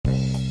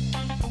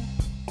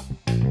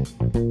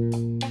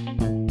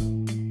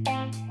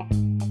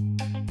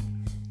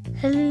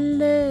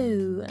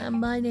Hello,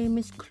 and my name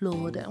is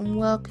Claude, and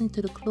welcome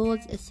to the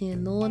Claude's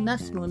SEN Law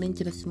National and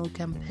International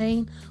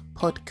Campaign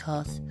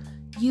podcast.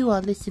 You are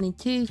listening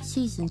to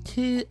Season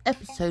 2,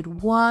 Episode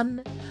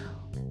 1,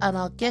 and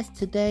our guest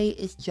today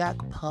is Jack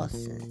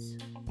Parsons.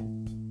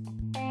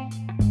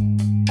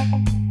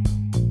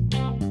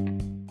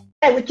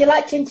 Hey, would you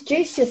like to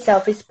introduce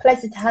yourself? It's a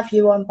pleasure to have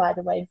you on, by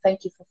the way, and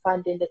thank you for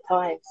finding the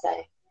time,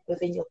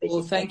 within your business.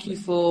 Well, thank you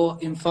for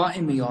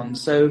inviting me on.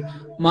 So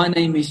my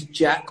name is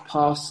Jack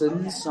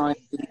Parsons. I'm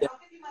the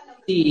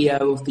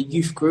CEO of the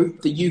Youth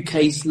Group, the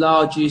UK's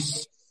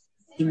largest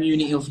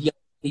community of young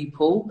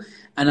people,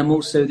 and I'm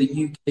also the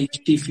UK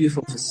Chief Youth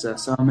Officer.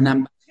 So I'm an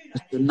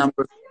ambassador to a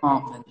number of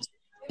departments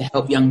to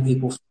help young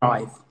people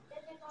thrive.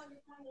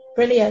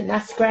 Brilliant,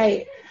 that's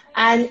great.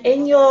 And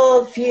in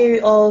your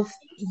view of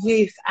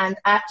youth and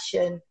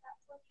action,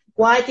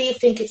 why do you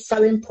think it's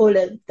so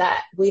important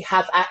that we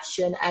have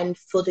action and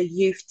for the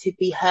youth to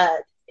be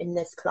heard in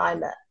this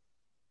climate?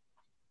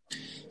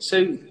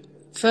 So,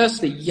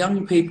 firstly,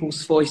 young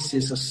people's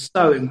voices are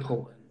so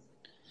important.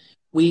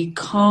 We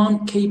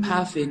can't keep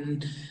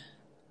having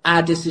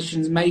our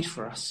decisions made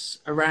for us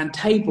around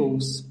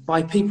tables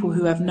by people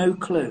who have no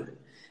clue,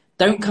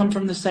 don't come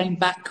from the same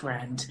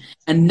background,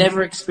 and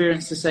never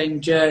experience the same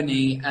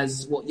journey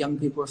as what young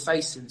people are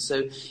facing.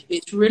 So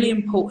it's really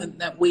important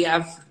that we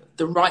have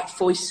the right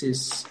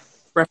voices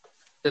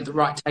at the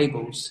right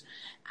tables,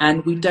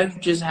 and we don't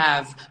just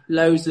have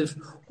loads of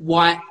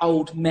white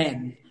old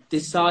men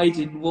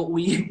deciding what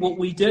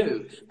we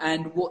do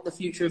and what the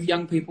future of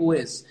young people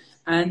is.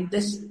 And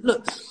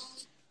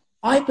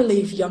I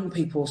believe young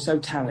people are so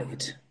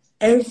talented.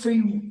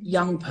 Every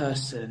young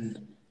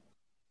person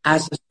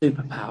has a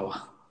superpower.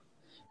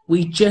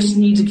 We just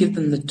need to give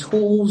them the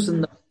tools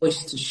and the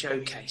voice to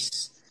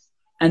showcase.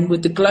 And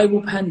with the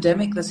global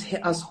pandemic that's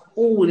hit us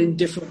all in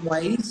different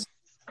ways,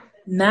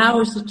 now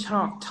is the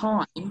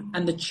time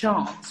and the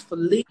chance for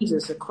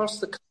leaders across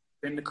the country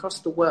and across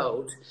the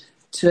world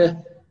to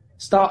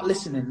start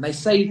listening. They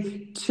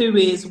say 2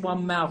 ears,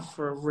 1 mouth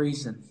for a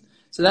reason.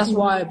 So that's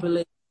why I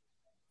believe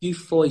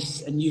youth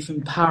voice and youth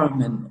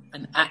empowerment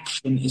and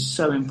action is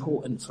so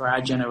important for our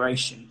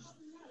generation.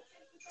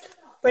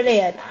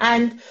 Brilliant.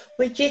 And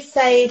would you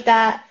say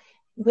that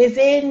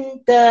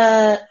within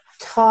the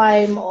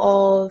time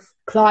of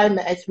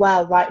climate as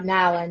well right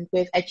now and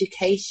with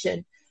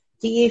education,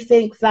 do you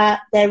think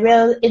that there are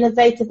real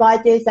innovative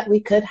ideas that we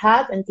could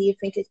have, and do you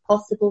think it's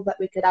possible that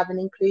we could have an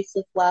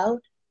inclusive world?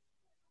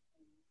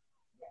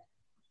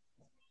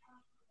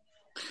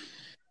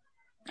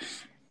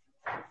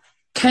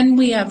 Can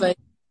we have an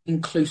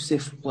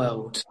inclusive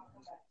world?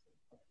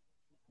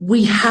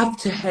 We have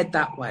to head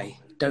that way,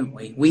 don't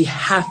we? We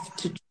have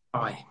to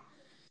try.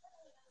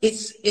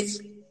 It's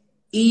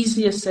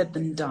easier said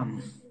than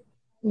done.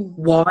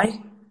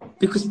 Why?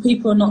 Because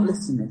people are not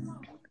listening.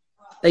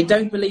 They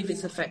don't believe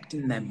it's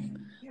affecting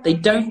them. They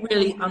don't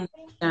really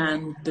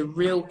understand the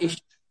real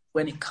issue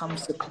when it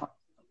comes to climate,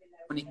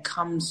 when it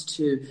comes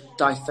to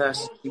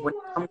diversity, when it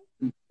comes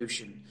to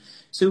inclusion.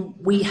 So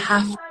we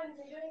have to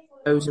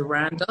those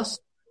around us.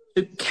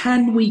 So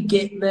can we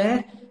get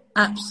there?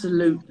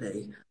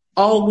 Absolutely.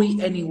 Are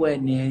we anywhere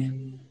near?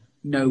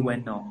 No, we're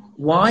not.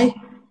 Why?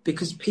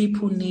 Because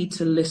people need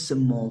to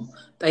listen more.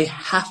 They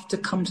have to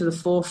come to the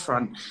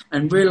forefront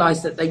and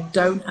realise that they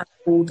don't have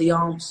all the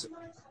answers.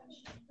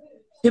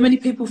 Too many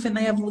people think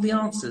they have all the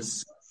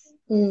answers.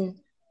 Very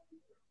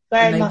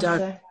much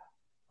so.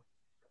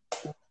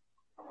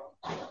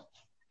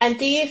 And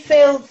do you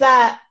feel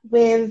that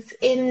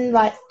within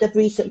the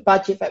recent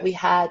budget that we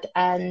had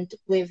and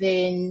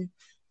within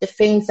the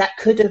things that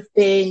could have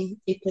been,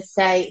 you could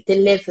say,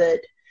 delivered,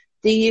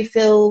 do you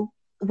feel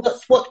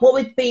what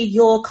would be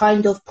your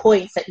kind of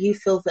points that you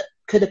feel that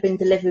could have been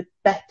delivered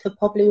better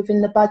probably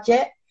within the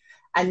budget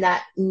and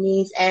that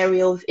needs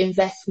area of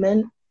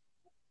investment?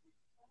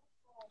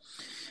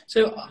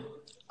 So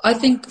I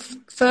think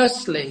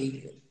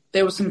firstly,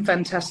 there were some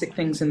fantastic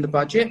things in the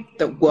budget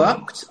that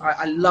worked.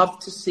 I love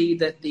to see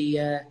that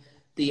the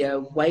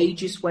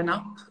wages went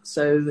up.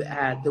 So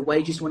the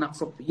wages went up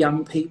for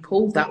young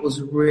people. That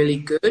was really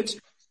good.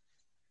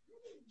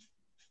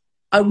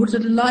 I would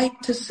have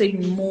liked to see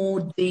more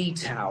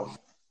detail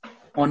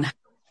on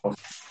how.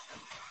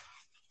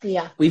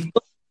 Yeah. We've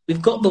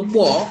got the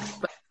what,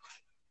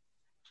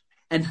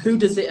 and who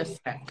does it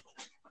affect?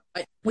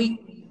 We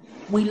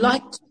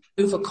like to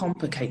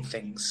overcomplicate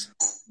things.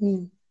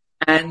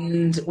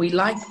 And we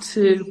like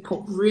to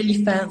put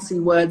really fancy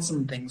words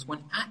on things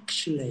when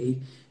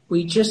actually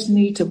we just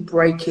need to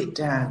break it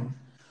down.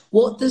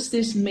 What does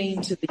this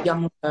mean to the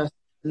young person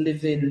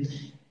living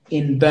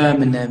in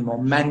Birmingham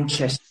or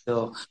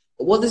Manchester?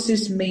 What does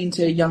this mean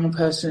to a young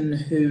person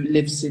who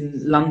lives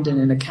in London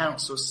in a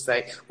council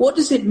estate? What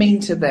does it mean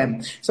to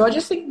them? So I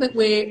just think that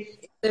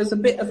there's a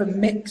bit of a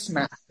mix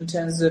match in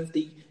terms of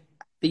the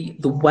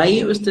way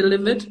it was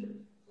delivered.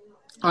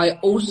 I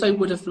also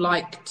would have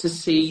liked to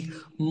see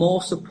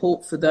more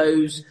support for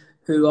those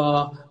who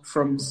are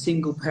from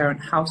single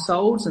parent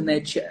households and they're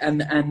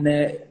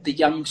the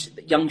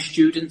young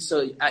students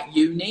are at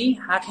uni.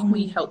 How can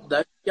we help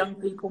those young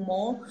people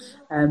more?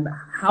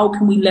 How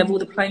can we level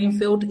the playing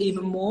field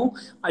even more?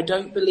 I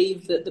don't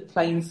believe that the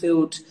playing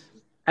field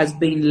has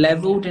been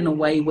leveled in a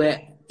way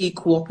where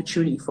equal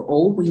opportunity for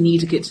all. We need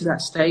to get to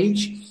that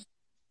stage.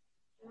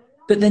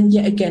 But then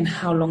yet again,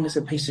 how long is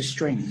a piece of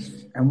string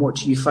and what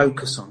do you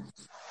focus on?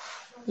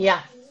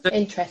 Yeah,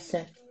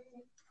 interesting.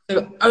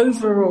 So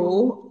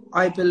overall,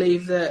 I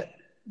believe that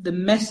the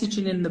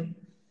messaging in the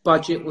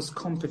budget was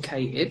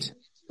complicated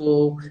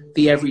for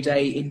the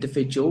everyday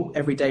individual,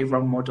 everyday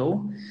role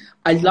model.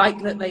 I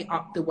like that they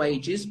upped the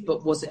wages,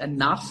 but was it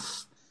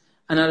enough?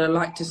 And I'd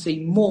like to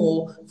see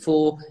more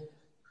for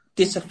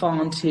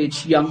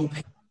disadvantaged young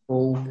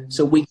people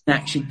so we can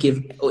actually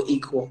give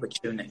equal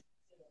opportunity.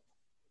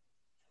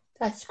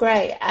 That's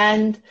great.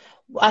 And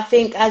I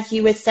think, as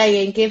you were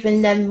saying,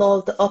 giving them more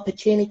of the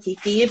opportunity,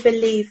 do you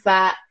believe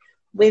that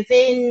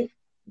within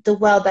the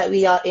world that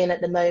we are in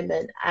at the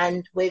moment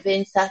and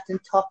within certain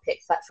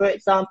topics, like for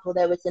example,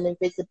 there was an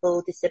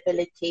invisible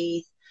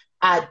disabilities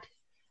ad,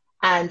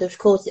 and of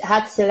course it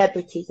had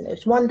celebrities and it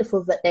was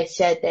wonderful that they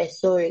shared their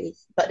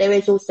stories, but there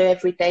is also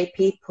everyday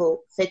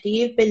people. So do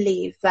you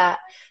believe that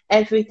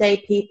everyday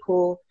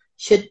people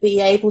should be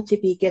able to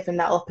be given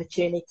that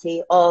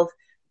opportunity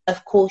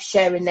of course,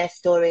 sharing their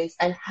stories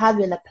and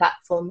having a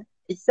platform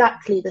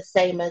exactly the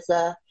same as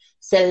a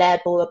celeb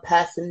or a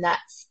person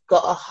that's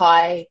got a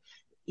high,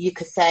 you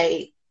could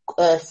say,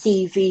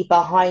 CV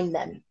behind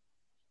them?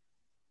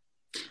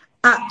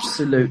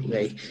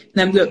 Absolutely.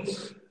 Now, look,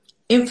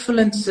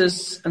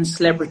 influencers and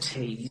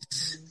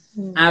celebrities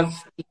have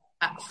the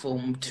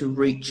platform to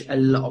reach a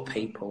lot of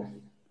people.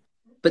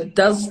 But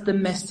does the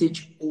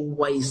message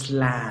always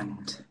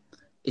land,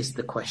 is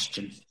the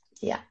question.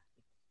 Yeah.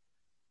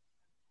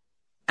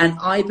 And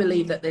I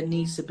believe that there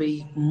needs to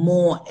be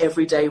more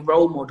everyday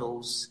role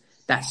models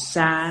that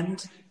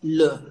sound,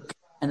 look,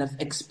 and have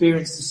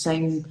experienced the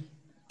same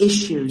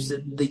issues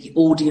that the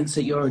audience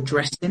that you're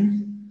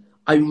addressing.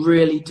 I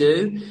really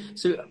do.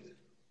 So,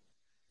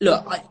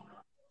 look,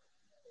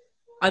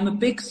 I'm a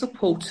big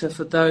supporter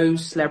for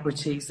those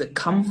celebrities that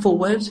come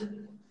forward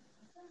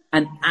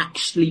and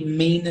actually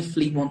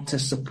meaningfully want to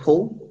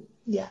support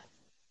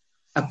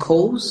a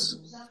cause.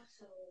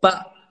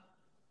 But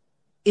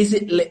is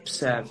it lip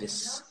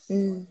service?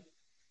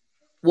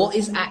 What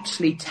is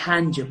actually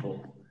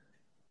tangible?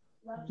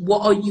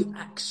 What are you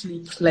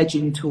actually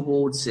pledging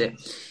towards it?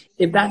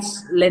 If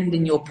that's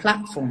lending your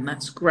platform,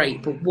 that's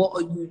great. But what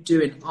are you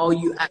doing? Are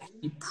you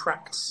actually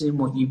practicing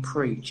what you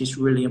preach? Is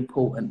really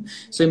important.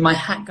 So my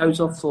hat goes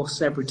off for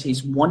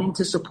celebrities wanting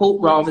to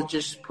support rather than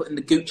just putting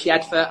the Gucci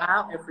advert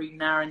out every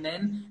now and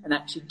then and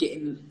actually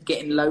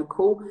getting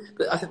local.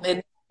 But I think there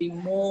needs to be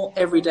more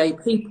everyday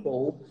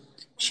people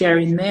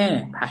sharing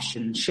their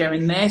passion,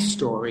 sharing their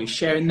story,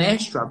 sharing their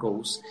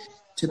struggles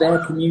to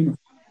their community.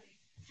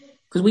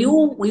 Because we're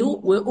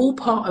all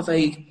part of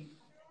a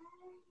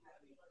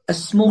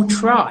small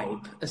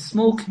tribe, a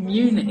small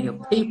community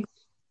of people.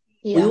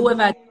 Yeah. We all have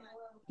our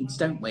needs,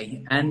 don't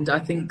we? And I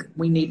think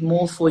we need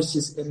more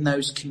voices in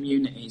those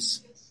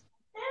communities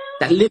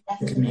that live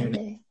in the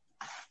community.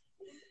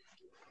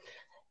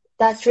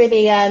 That's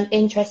really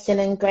interesting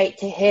and great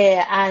to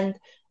hear. And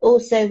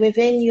also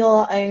within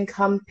your own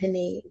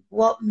company,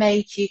 what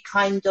made you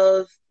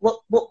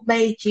what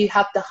made you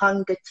have the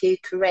hunger to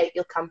create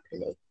your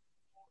company?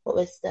 What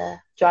was the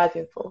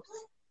driving force?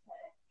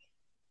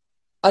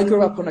 I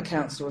grew up on a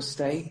council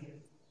estate.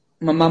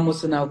 My mum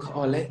was an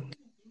alcoholic.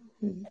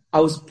 I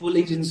was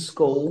bullied in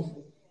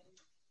school.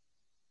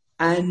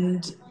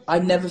 And I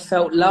never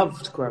felt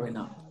loved growing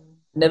up.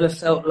 Never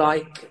felt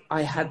like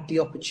I had the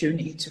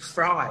opportunity to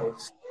thrive.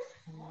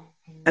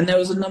 And there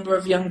was a number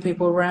of young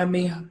people around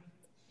me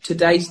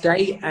today's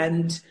date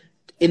and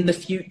in the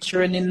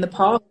future and in the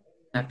past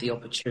have the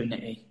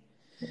opportunity.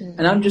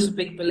 And I'm just a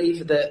big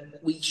believer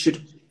that we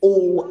should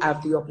all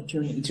have the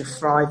opportunity to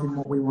thrive in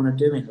what we want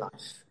to do in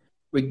life,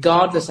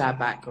 regardless our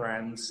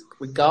backgrounds,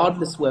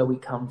 regardless where we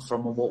come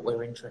from or what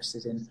we're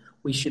interested in.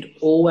 We should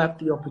all have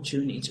the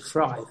opportunity to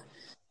thrive.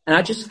 And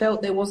I just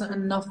felt there wasn't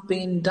enough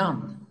being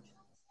done.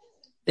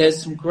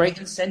 There's some great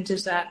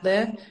incentives out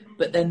there,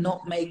 but they're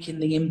not making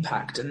the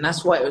impact. And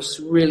that's why it was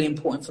really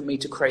important for me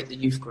to create the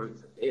youth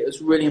group. It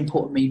was really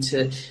important for me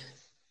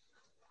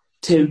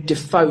to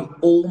devote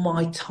all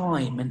my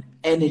time and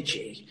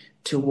energy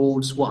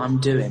towards what I'm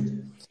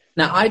doing.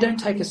 Now, I don't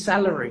take a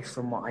salary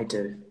from what I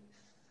do.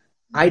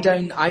 I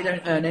don't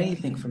earn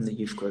anything from the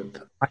youth group.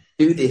 I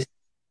do this.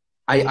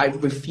 I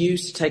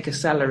refuse to take a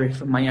salary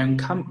from my own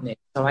company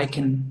so I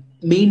can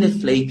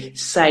meaningfully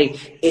say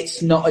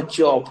it's not a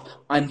job.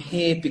 I'm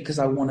here because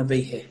I want to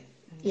be here.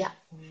 Yeah,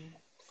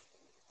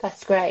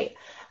 that's great.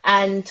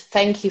 And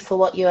thank you for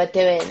what you are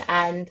doing.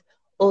 And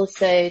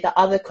also the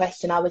other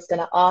question I was going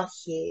to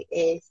ask you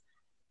is,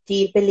 do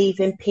you believe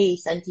in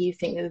peace and do you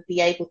think we would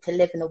be able to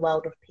live in a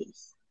world of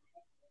peace?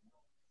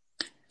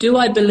 Do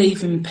I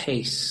believe in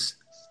peace?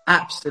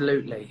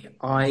 Absolutely.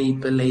 I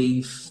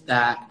believe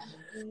that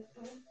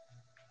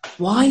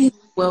why is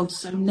the world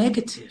so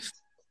negative?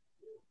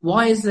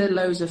 Why is there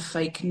loads of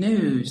fake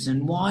news?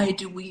 And why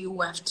do we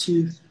all have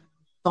to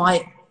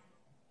fight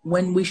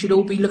when we should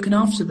all be looking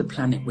after the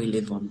planet we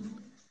live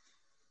on?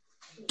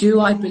 Do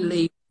I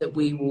believe that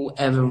we will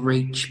ever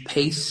reach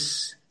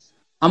peace?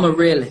 I'm a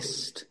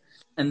realist,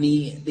 and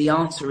the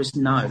answer is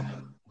no.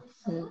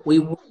 We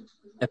won't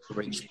ever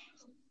reach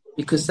peace,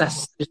 because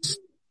that's just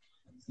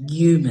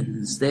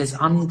humans. There's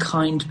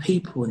unkind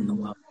people in the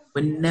world.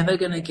 We're never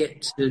going to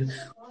get to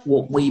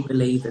what we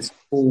believe is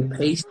full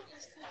peace.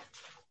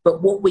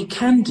 But what we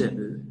can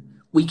do,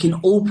 we can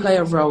all play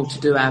a role to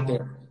do our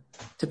bit,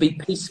 to be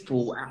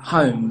peaceful at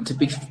home, to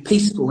be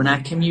peaceful in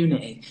our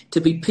community, to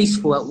be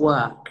peaceful at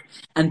work,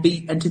 and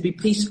to be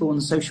peaceful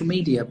on social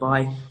media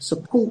by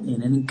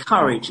supporting and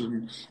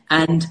encouraging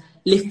and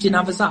lifting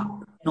others up,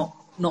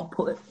 not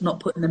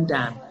putting them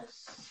down.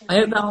 I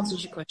hope that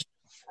answers your question.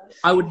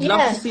 I would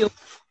love to see all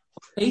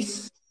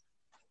peace,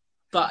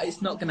 but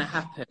it's not going to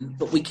happen.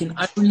 But we can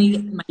only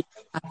make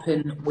it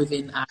happen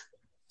within our...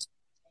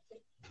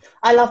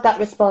 I love that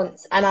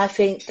response, and I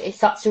think it's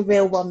such a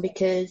real one,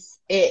 because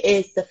it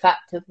is the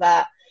fact of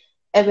that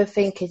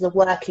everything is a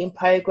work in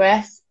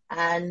progress,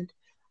 and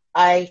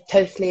I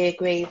totally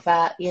agree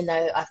that,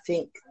 I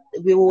think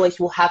we always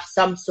will have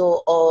some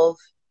sort of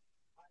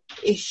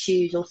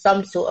issues or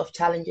some sort of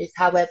challenges.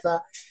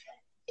 However,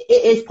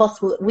 it is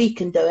possible that we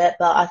can do it,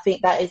 but I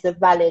think that is a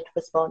valid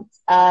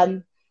response. I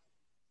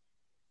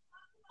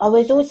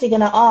was also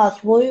going to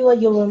ask, who were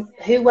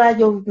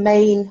your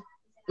main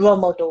role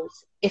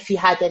models, if you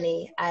had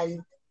any,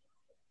 and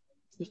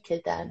you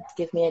could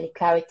give me any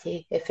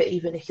clarity,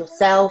 even if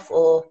yourself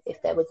or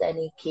if there was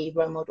any key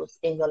role models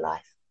in your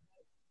life.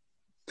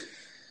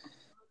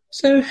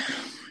 So,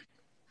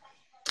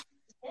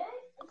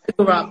 I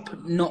grew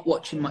up not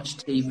watching much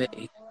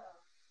TV.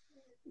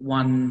 We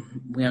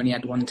only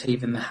had one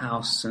TV in the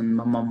house, and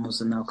my mum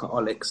was an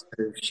alcoholic, so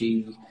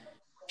she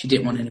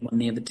didn't want anyone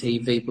near the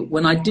TV. But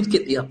when I did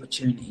get the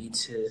opportunity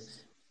to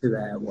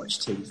watch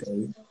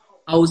TV,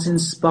 I was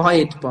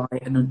inspired by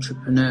an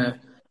entrepreneur.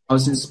 I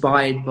was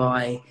inspired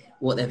by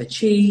what they've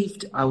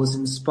achieved. I was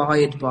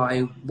inspired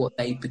by what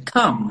they've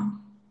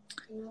become.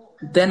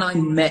 Then I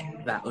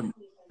met that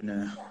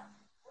entrepreneur.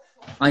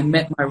 I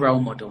met my role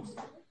model.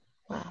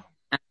 Wow.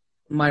 And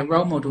my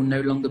role model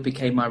no longer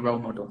became my role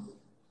model.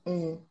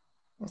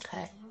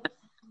 Okay.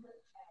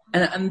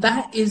 And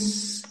that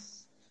is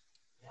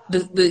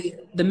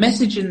the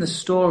message in the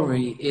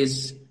story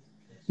is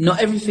not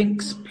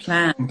everything's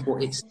planned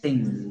what it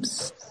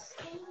seems.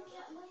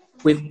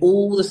 With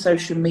all the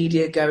social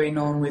media going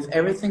on, with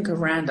everything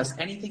around us,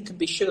 anything can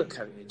be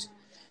sugar-coated.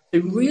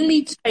 So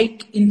really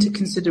take into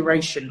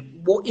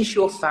consideration, what is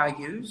your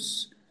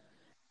values?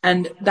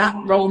 And that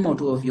role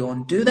model of yours,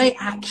 do they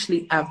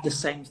actually have the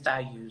same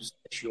values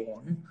as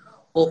yours?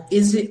 Or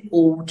is it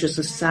all just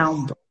a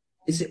soundbite?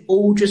 Is it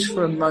all just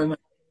for a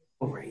moment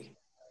of glory?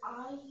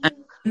 And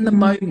in the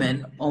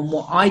moment, on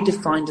what I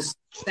defined as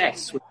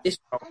success with this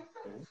role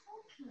model,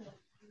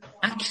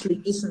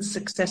 actually isn't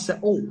success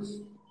at all.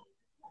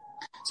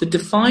 So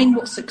define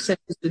what success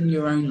is in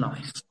your own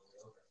life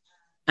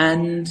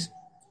and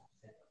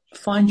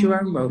find your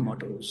own role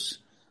models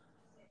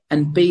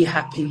and be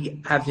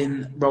happy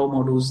having role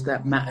models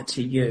that matter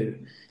to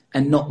you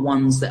and not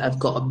ones that have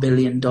got $1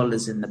 billion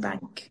in the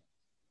bank.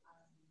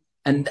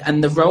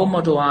 And the role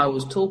model I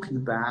was talking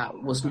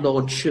about was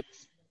Lord Sugar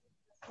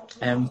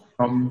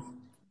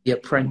from The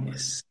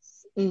Apprentice.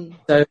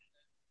 So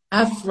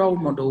have role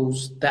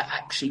models that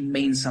actually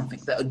mean something,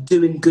 that are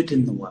doing good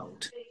in the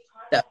world,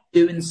 that are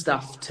doing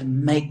stuff to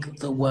make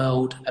the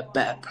world a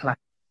better place,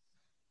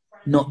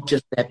 not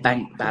just their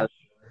bank balance.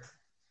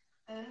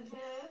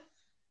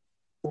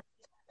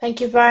 Thank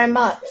you very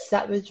much.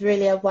 That was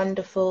really a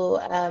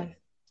wonderful, I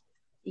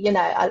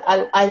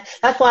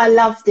that's why I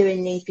love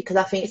doing these, because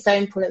I think it's so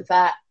important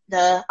that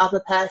the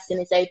other person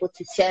is able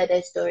to share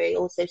their story,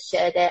 also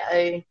share their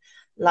own,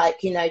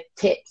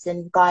 tips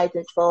and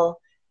guidance for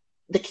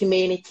the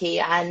community.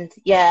 And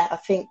yeah, I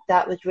think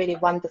that was really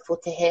wonderful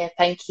to hear.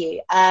 Thank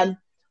you.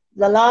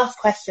 The last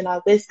question I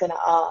was going to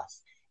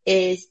ask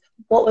is,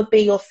 what would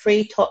be your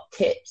 3 top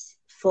tips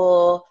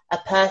for a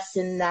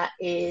person that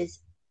is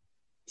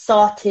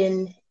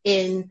starting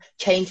in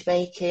change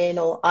making,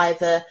 or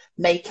either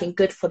making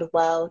good for the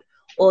world,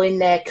 or in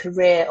their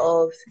career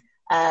of,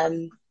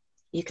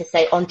 you could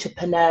say,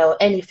 entrepreneur, or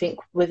anything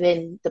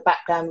within the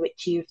background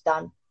which you've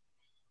done?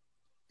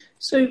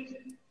 So,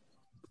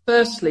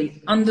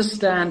 firstly,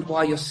 understand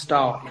why you're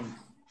starting.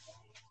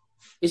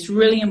 It's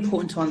really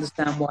important to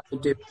understand why you're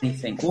doing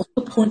anything. What's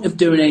the point of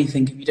doing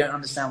anything if you don't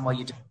understand why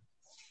you're doing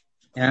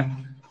it? Yeah.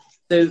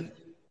 So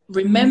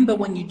remember,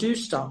 when you do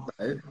start,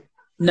 though,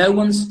 no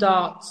one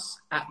starts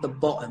at the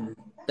bottom.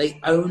 They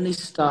only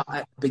start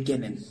at the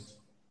beginning.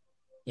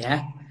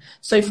 Yeah.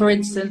 So, for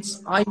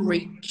instance, I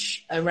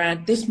reach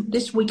around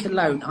this week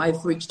alone,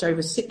 I've reached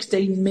over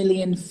 16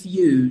 million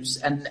views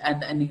and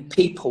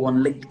people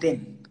on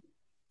LinkedIn.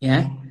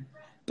 Yeah.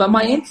 But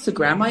my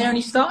Instagram, I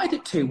only started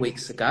it 2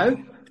 weeks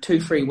ago.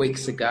 2-3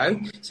 weeks ago.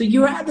 So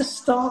you're at the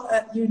start,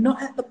 you're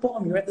not at the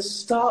bottom, you're at the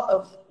start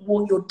of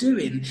what you're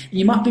doing.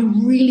 You might be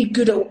really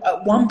good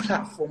at one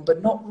platform,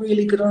 but not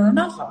really good on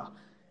another.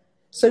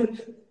 So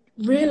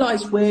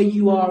realise where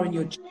you are in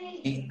your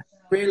journey.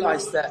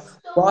 Realise that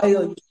while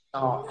you're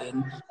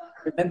starting,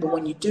 remember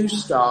when you do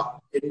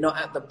start, you're not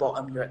at the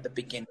bottom, you're at the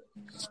beginning.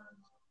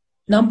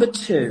 Number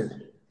 2,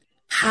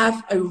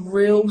 have a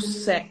real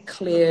set,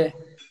 clear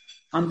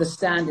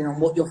understanding on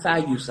what your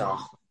values are.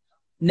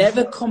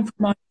 Never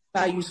compromise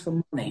values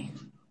for money.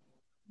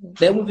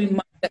 There will be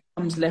money that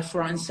comes left,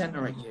 right and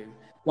centre at you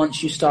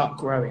once you start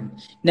growing.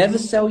 Never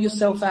sell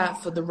yourself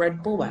out for the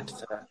Red Bull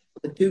advert,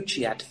 or the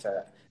Gucci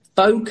advert.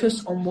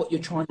 Focus on what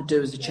you're trying to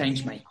do as a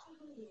change maker.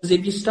 Because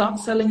if you start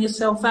selling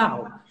yourself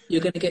out,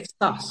 you're going to get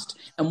sussed.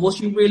 And was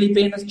you really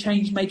being a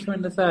change maker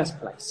in the first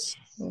place?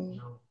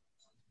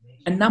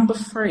 And number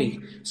 3,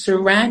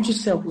 surround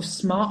yourself with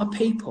smarter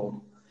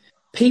people.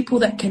 People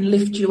that can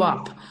lift you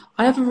up.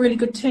 I have a really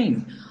good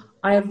team.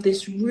 I have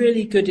this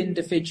really good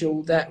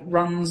individual that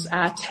runs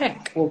our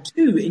tech, or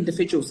 2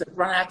 individuals that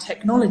run our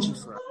technology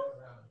for us.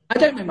 I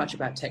don't know much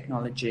about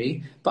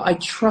technology, but I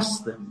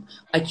trust them.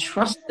 I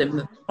trust them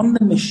that on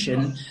the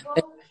mission,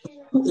 they're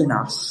supporting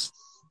us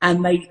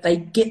and they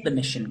get the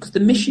mission. Because the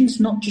mission's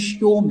not just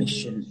your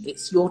mission,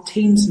 it's your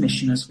team's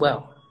mission as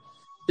well.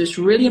 So it's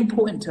really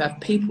important to have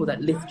people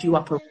that lift you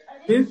up around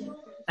you,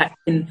 that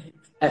can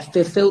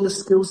fulfill the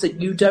skills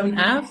that you don't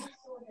have,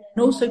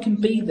 and also can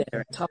be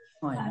there at tough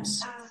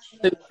times.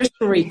 So just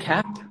to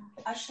recap,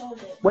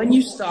 when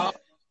you start,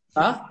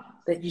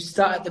 that you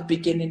start at the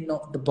beginning,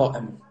 not the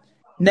bottom.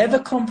 Never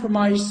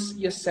compromise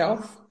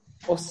yourself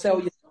or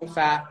sell yourself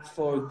out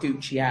for a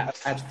Gucci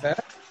advert.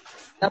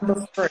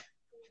 Number 3,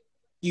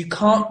 you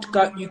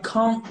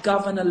can't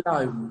govern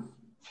alone.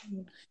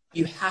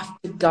 You have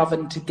to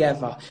govern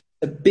together.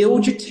 So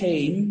build your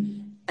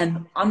team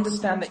and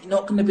understand that you're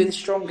not going to be the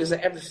strongest at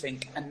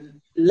everything,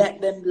 and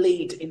let them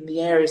lead in the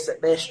areas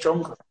that they're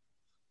stronger.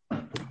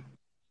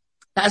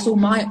 That's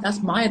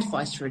my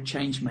advice for a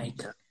change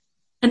maker.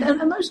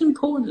 And most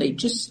importantly,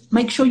 just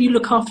make sure you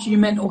look after your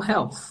mental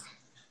health.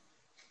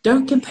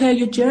 Don't compare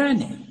your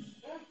journey.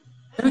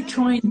 Don't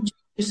try and judge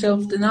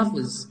yourself than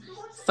others.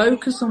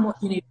 Focus on what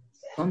you need to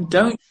focus on.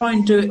 Don't try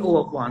and do it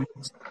all at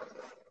once.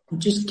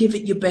 And just give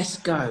it your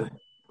best go.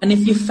 And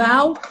if you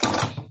fail,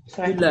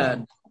 you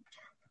learn.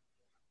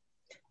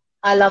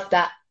 I love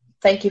that.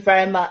 Thank you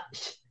very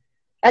much.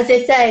 As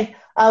I say,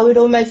 I would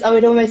almost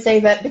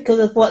say that because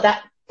of what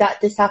that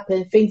just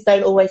happened, things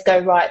don't always go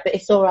right, but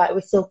it's all right.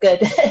 We're still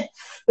good.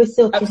 We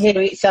still can hear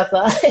each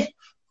other.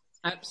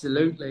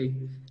 Absolutely.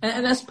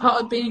 And that's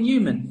part of being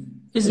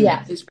human, isn't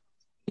it? It's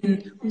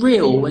being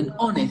real and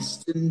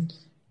honest and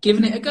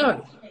giving it a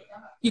go.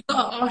 You've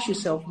got to ask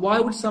yourself, why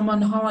would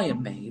someone hire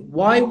me?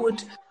 Why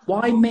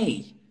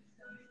me?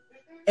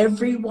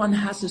 Everyone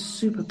has a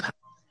superpower.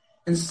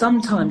 And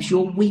sometimes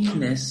your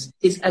weakness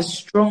is as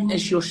strong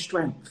as your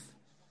strength.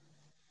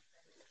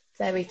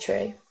 Very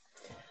true.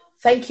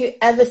 Thank you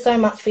ever so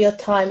much for your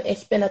time.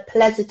 It's been a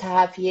pleasure to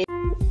have you.